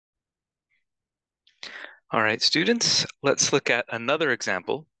All right, students, let's look at another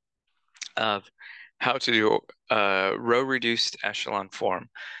example of how to do row-reduced echelon form.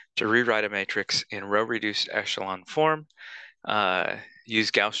 To rewrite a matrix in row-reduced echelon form,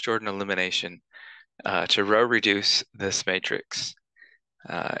 use Gauss-Jordan elimination to row-reduce this matrix.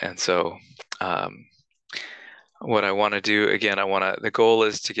 And so what I want to do, again, the goal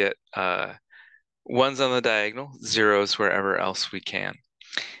is to get ones on the diagonal, zeros wherever else we can.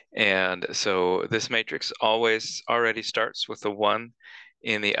 And so this matrix always already starts with a 1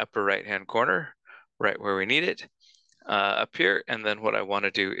 in the upper right-hand corner, right where we need it, up here. And then what I want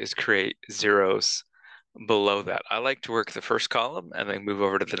to do is create zeros below that. I like to work the first column and then move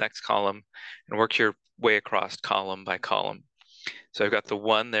over to the next column and work your way across column by column. So I've got the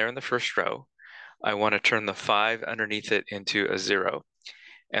 1 there in the first row. I want to turn the 5 underneath it into a 0.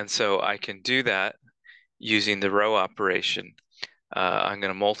 And so I can do that using the row operation. I'm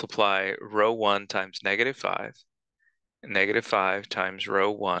going to multiply row 1 times -5, -5 times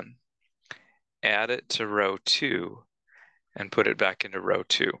row 1, add it to row 2, and put it back into row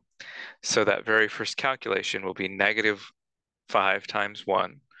 2. So that very first calculation will be -5 times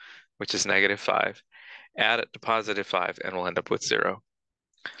 1, which is -5, add it to +5, and we'll end up with 0.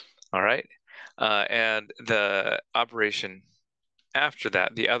 All right, and the operation after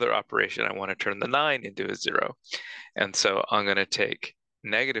that, the other operation, I want to turn the 9 into a 0. And so I'm going to take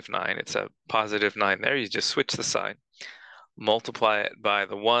 -9, it's a +9 there, you just switch the sign, multiply it by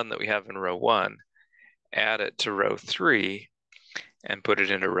the 1 that we have in row 1, add it to row 3, and put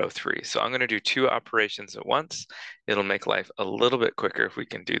it into row 3. So I'm going to do two operations at once. It'll make life a little bit quicker if we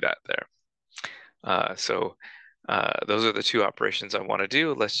can do that there. Those are the two operations I want to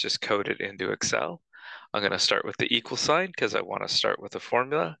do. Let's just code it into Excel. I'm going to start with the equal sign because I want to start with a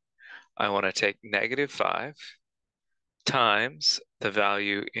formula. I want to take -5 times the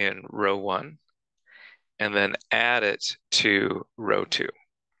value in row 1 and then add it to row 2.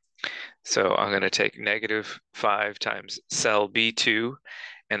 So I'm going to take -5 times cell B2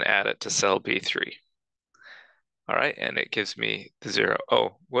 and add it to cell B3. All right, and it gives me the 0.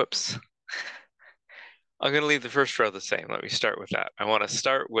 Oh, whoops. I'm going to leave the first row the same. Let me start with that. I want to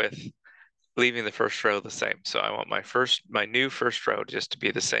start with leaving the first row the same. So I want my new first row just to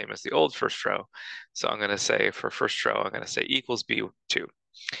be the same as the old first row. So I'm going to say for first row, I'm going to say equals B2.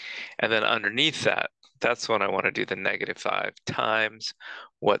 And then underneath that, that's when I want to do the -5 times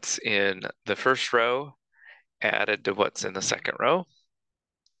what's in the first row added to what's in the second row.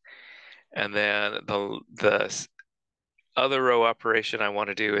 And then the other row operation I want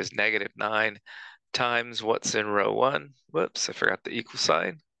to do is -9 times what's in row 1. Whoops, I forgot the equal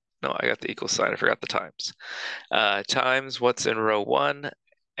sign. No, I got the equal sign, I forgot the times. Times what's in row 1,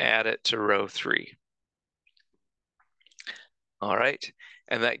 add it to row 3. All right,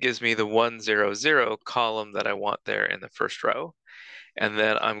 and that gives me the 1, 0, 0 column that I want there in the first row. And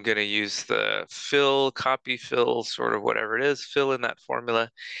then I'm going to use the fill, copy, fill, sort of whatever it is, fill in that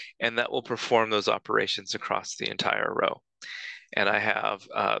formula, and that will perform those operations across the entire row. And I have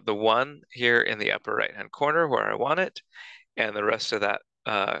the 1 here in the upper right-hand corner where I want it, and the rest of that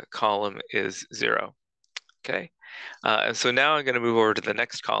column is 0. Okay, and so now I'm going to move over to the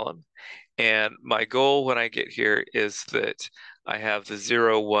next column. And my goal when I get here is that I have the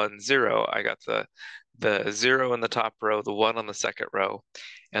 0, 1, 0. I got the 0 in the top row, the 1 on the second row,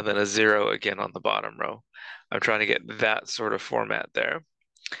 and then a 0 again on the bottom row. I'm trying to get that sort of format there.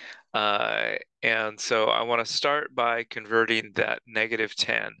 And so I want to start by converting that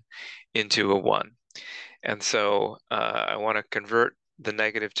 -10 into a 1. And so I want to convert the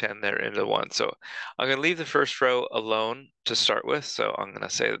 -10 there into 1. So I'm going to leave the first row alone to start with. So I'm going to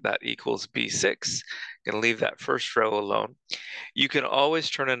say that equals B6. I'm going to leave that first row alone. You can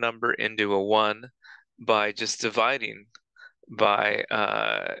always turn a number into a 1 by just dividing by,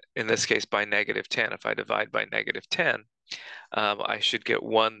 in this case, by -10. If I divide by -10, I should get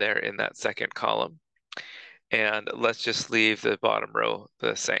 1 there in that second column. And let's just leave the bottom row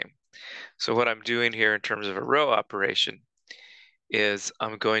the same. So what I'm doing here in terms of a row operation is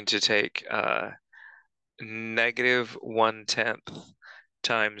I'm going to take -1/10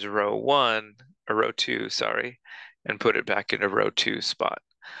 times row 1, or row 2, sorry, and put it back into row 2 spot.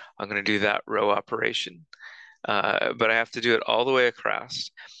 I'm going to do that row operation, but I have to do it all the way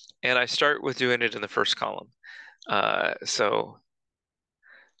across. And I start with doing it in the first column. So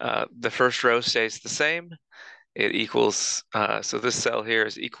the first row stays the same. It equals, so this cell here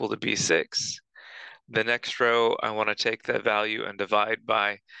is equal to B6. The next row, I want to take the value and divide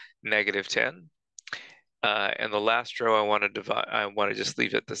by -10. And the last row, I want to just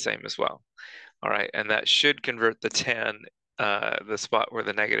leave it the same as well. All right, and that should convert the 10 the spot where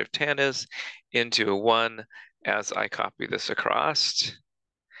the negative 10 is into a 1 as I copy this across.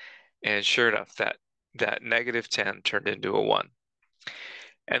 And sure enough, that negative 10 turned into a 1.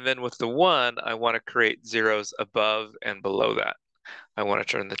 And then with the 1, I want to create zeros above and below that. I want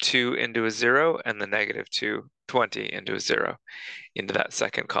to turn the 2 into a 0 and the negative 20 into a 0 into that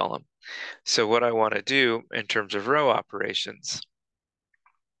second column. So what I want to do in terms of row operations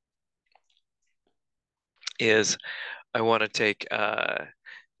is I want to take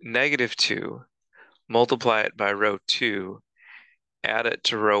negative 2, multiply it by row 2, add it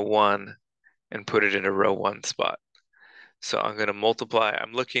to row 1, and put it in a row 1 spot. So I'm going to multiply.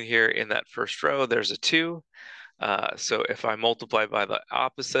 I'm looking here in that first row, there's a 2. So if I multiply by the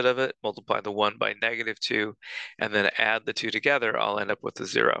opposite of it, multiply the 1 by negative 2, and then add the 2 together, I'll end up with a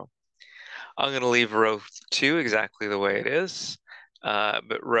 0. I'm going to leave row 2 exactly the way it is.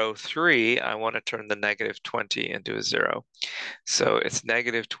 But row 3, I want to turn the negative 20 into a 0. So it's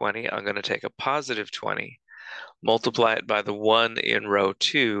negative 20. I'm going to take a positive 20, multiply it by the 1 in row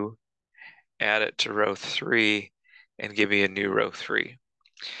 2, add it to row 3, and give me a new row 3.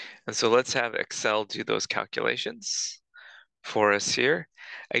 And so let's have Excel do those calculations for us here.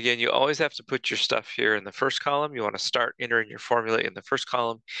 Again, you always have to put your stuff here in the first column. You want to start entering your formula in the first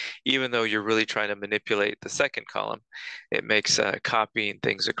column, even though you're really trying to manipulate the second column. It makes copying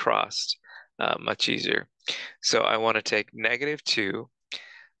things across much easier. So I want to take negative 2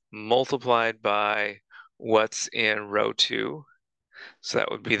 multiplied by what's in row 2. So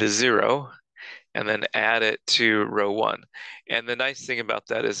that would be the 0, and then add it to row 1. And the nice thing about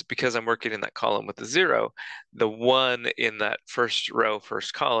that is because I'm working in that column with the 0, the 1 in that first row,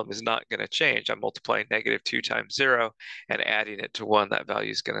 first column is not going to change. I'm multiplying negative 2 times 0 and adding it to 1. That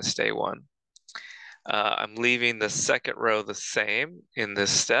value is going to stay 1. I'm leaving the second row the same in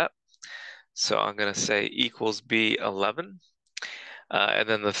this step. So I'm going to say equals B11. And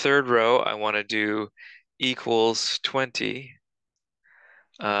then the third row, I want to do equals 20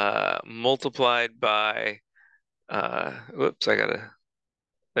 multiplied by, whoops,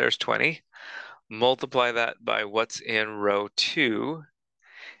 there's 20. Multiply that by what's in row 2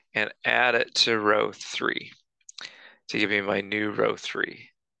 and add it to row 3 to give me my new row 3.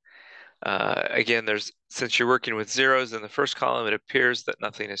 Again, since you're working with zeros in the first column, it appears that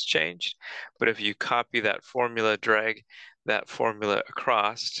nothing has changed. But if you copy that formula, drag that formula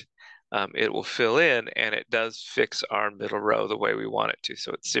across, it will fill in, and it does fix our middle row the way we want it to.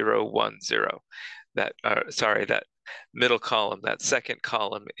 So it's 0, 1, 0. That middle column, that second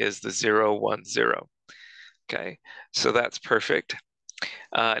column is the 0, 1, 0. Okay, so that's perfect.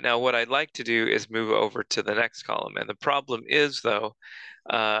 Now what I'd like to do is move over to the next column. And the problem is, though,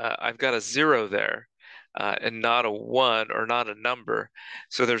 I've got a 0 there and not a 1 or not a number.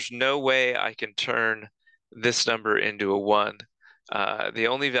 So there's no way I can turn this number into a 1. The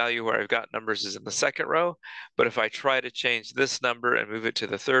only value where I've got numbers is in the second row, but if I try to change this number and move it to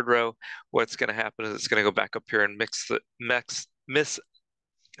the third row, what's going to happen is it's going to go back up here and mess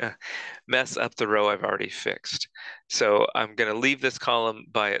up the row I've already fixed. So I'm going to leave this column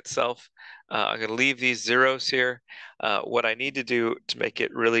by itself. I'm going to leave these zeros here. What I need to do to make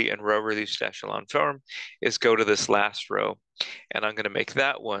it really in row reduced echelon form is go to this last row, and I'm going to make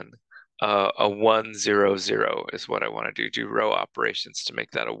that one a 1, 0, 0 is what I want to do row operations to make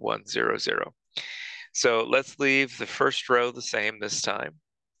that a 1, 0, 0. So let's leave the first row the same this time.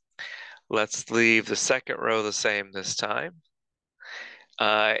 Let's leave the second row the same this time.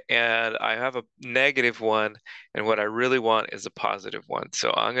 And I have a negative 1, and what I really want is a positive 1.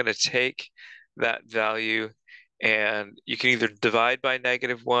 So I'm going to take that value, and you can either divide by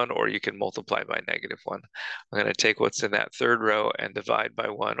negative 1 or you can multiply by negative 1. I'm going to take what's in that third row and divide by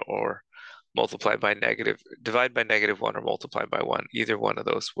 1 or divide by negative 1 or multiply by 1. Either one of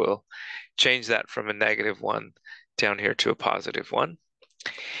those will change that from a negative 1 down here to a positive 1.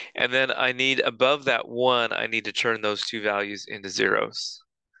 And then I need, above that 1, I need to turn those two values into zeros.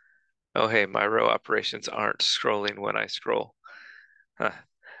 Oh, hey, my row operations aren't scrolling when I scroll. Huh,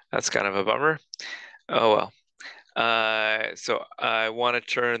 that's kind of a bummer. Oh, well. So I want to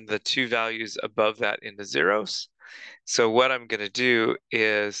turn the two values above that into zeros. So what I'm going to do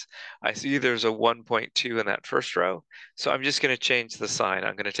is, I see there's a 1.2 in that first row. So I'm just going to change the sign.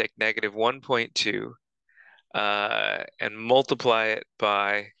 I'm going to take negative 1.2 and multiply it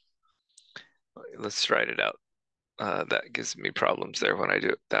by, let's write it out. That gives me problems there when I do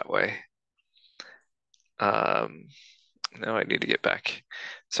it that way. Now I need to get back.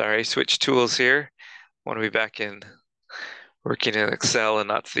 Sorry, switch tools here. Want to be back in working in Excel and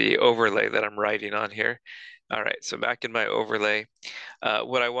not the overlay that I'm writing on here. All right, so back in my overlay,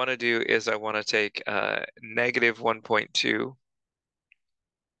 what I want to do is I want to take negative 1.2,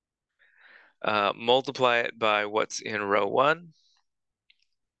 multiply it by what's in row 1,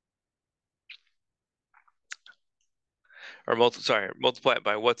 or multiply it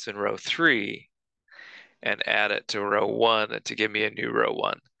by what's in row 3, and add it to row 1 to give me a new row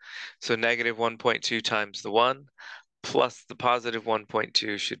 1. So negative 1.2 times the 1 plus the positive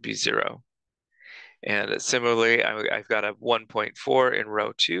 1.2 should be 0. And similarly, I've got a 1.4 in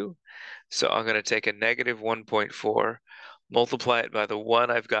row 2. So I'm going to take a negative 1.4, multiply it by the 1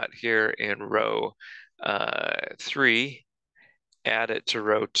 I've got here in row 3, add it to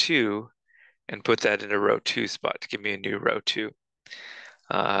row 2, and put that in a row 2 spot to give me a new row 2.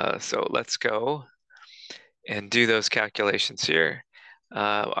 So let's go and do those calculations here.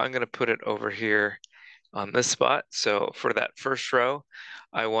 I'm going to put it over here on this spot. So for that first row,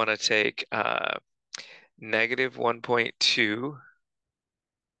 I want to take negative 1.2,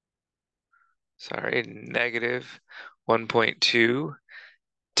 negative 1.2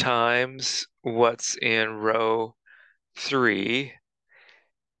 times what's in row 3,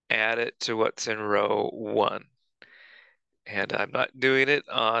 add it to what's in row 1. And I'm not doing it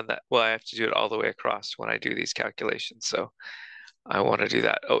on that. Well, I have to do it all the way across when I do these calculations. So I want to do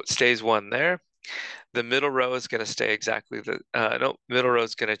that. Oh, it stays 1 there. The middle row is going to stay exactly no, middle row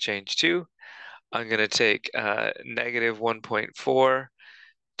is going to change too. I'm going to take negative 1.4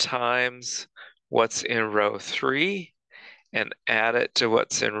 times what's in row 3 and add it to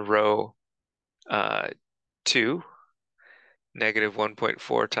what's in row 2. Negative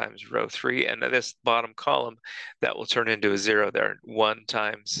 1.4 times row 3, and this bottom column, that will turn into a 0 there. 1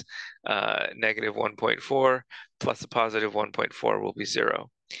 times negative 1.4 plus a positive 1.4 will be 0.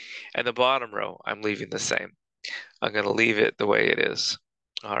 And the bottom row, I'm leaving the same. I'm going to leave it the way it is.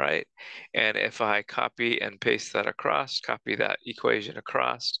 All right. And if I copy and paste that across, copy that equation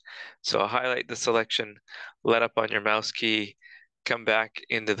across. So I'll highlight the selection, let up on your mouse key, come back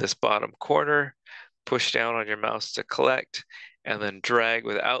into this bottom corner, push down on your mouse to collect, and then drag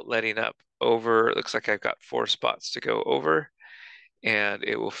without letting up over. It looks like I've got 4 spots to go over, and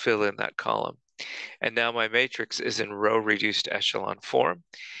it will fill in that column. And now my matrix is in row reduced echelon form.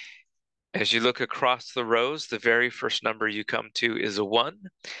 As you look across the rows, the very first number you come to is a 1.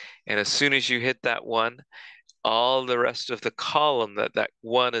 And as soon as you hit that 1, all the rest of the column that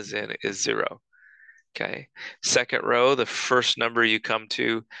 1 is in is 0. Okay. Second row, the first number you come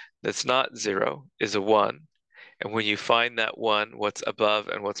to that's not 0 is a 1. And when you find that 1, what's above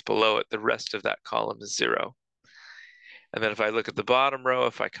and what's below it, the rest of that column is 0. And then if I look at the bottom row,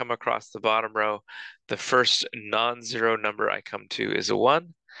 if I come across the bottom row, the first non-zero number I come to is a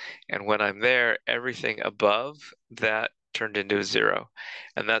 1. And when I'm there, everything above that turned into a 0.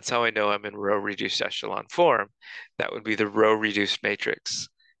 And that's how I know I'm in row reduced echelon form. That would be the row reduced matrix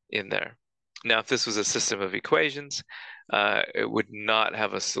in there. Now, if this was a system of equations, it would not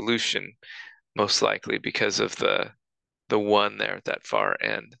have a solution, most likely because of the 1 there at that far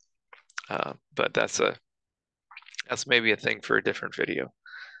end. But that's maybe a thing for a different video.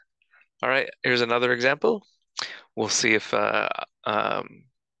 All right, here's another example. We'll see if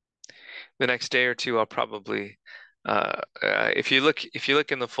the next day or two, I'll probably, if you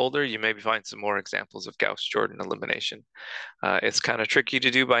look in the folder, you maybe find some more examples of Gauss-Jordan elimination. It's kind of tricky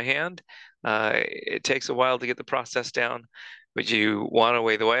to do by hand. It takes a while to get the process down, but you want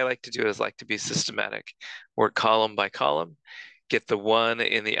to the way I like to do it is like to be systematic. Work column by column, get the 1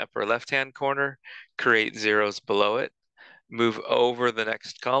 in the upper left-hand corner, create zeros below it, move over the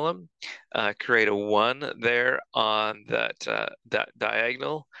next column, create a 1 there on that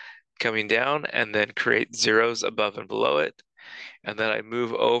diagonal coming down, and then create zeros above and below it. And then I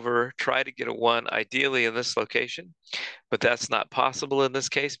move over, try to get a 1 ideally in this location, but that's not possible in this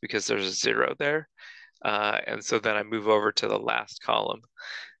case because there's a 0 there. And so then I move over to the last column,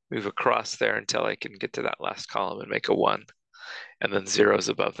 move across there until I can get to that last column and make a 1. And then zeros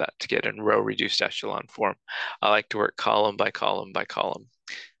above that to get in row reduced echelon form. I like to work column by column by column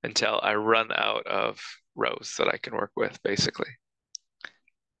until I run out of rows that I can work with, basically.